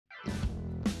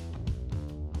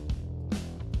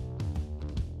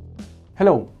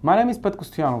Hello, my name is Petko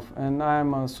Stoyanov and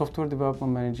I'm a software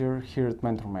development manager here at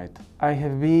MentorMate. I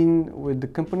have been with the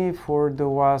company for the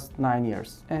last 9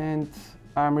 years and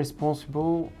I'm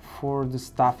responsible for the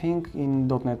staffing in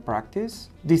 .NET practice.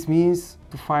 This means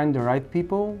to find the right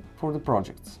people for the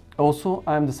projects. Also,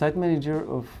 I'm the site manager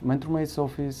of MentorMate's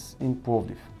office in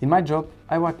Plovdiv. In my job,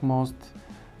 I like most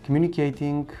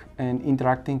communicating and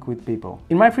interacting with people.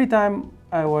 In my free time,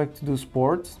 I like to do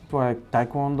sports, like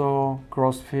taekwondo,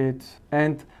 crossfit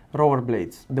and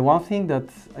rollerblades. The one thing that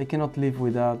I cannot live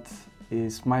without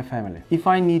is my family. If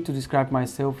I need to describe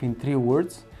myself in 3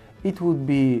 words, it would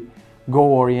be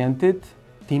goal-oriented,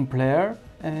 team player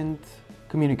and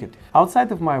communicative.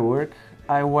 Outside of my work,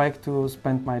 I like to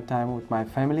spend my time with my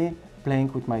family,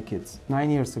 playing with my kids. 9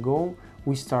 years ago,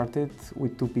 we started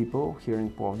with 2 people here in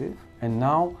Plovdiv, and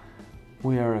now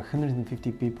we are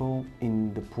 150 people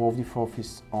in the Plovdiv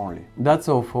office only. That's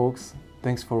all, folks.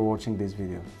 Thanks for watching this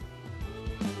video.